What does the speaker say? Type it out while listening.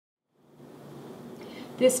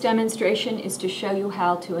This demonstration is to show you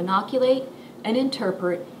how to inoculate and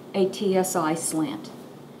interpret a TSI slant.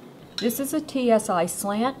 This is a TSI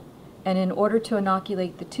slant, and in order to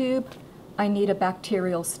inoculate the tube, I need a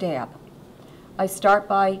bacterial stab. I start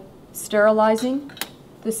by sterilizing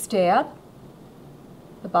the stab,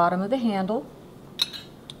 the bottom of the handle.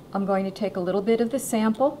 I'm going to take a little bit of the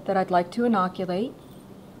sample that I'd like to inoculate,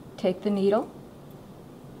 take the needle,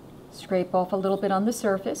 scrape off a little bit on the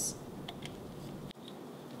surface.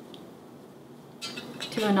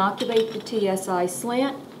 To inoculate the TSI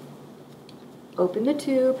slant, open the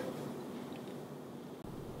tube,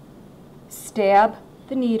 stab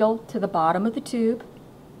the needle to the bottom of the tube,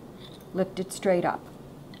 lift it straight up.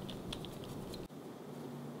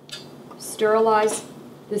 Sterilize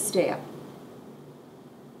the stab.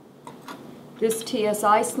 This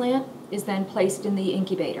TSI slant is then placed in the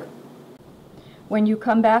incubator. When you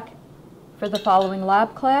come back for the following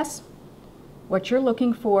lab class, what you're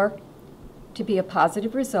looking for to be a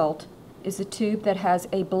positive result is a tube that has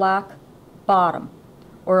a black bottom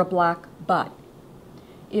or a black butt.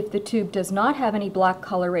 If the tube does not have any black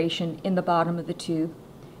coloration in the bottom of the tube,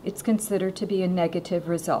 it's considered to be a negative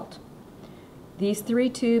result. These three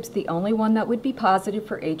tubes, the only one that would be positive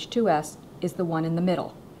for H2S is the one in the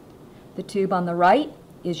middle. The tube on the right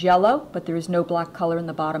is yellow, but there is no black color in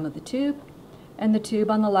the bottom of the tube, and the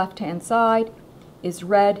tube on the left-hand side is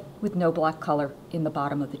red with no black color in the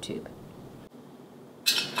bottom of the tube.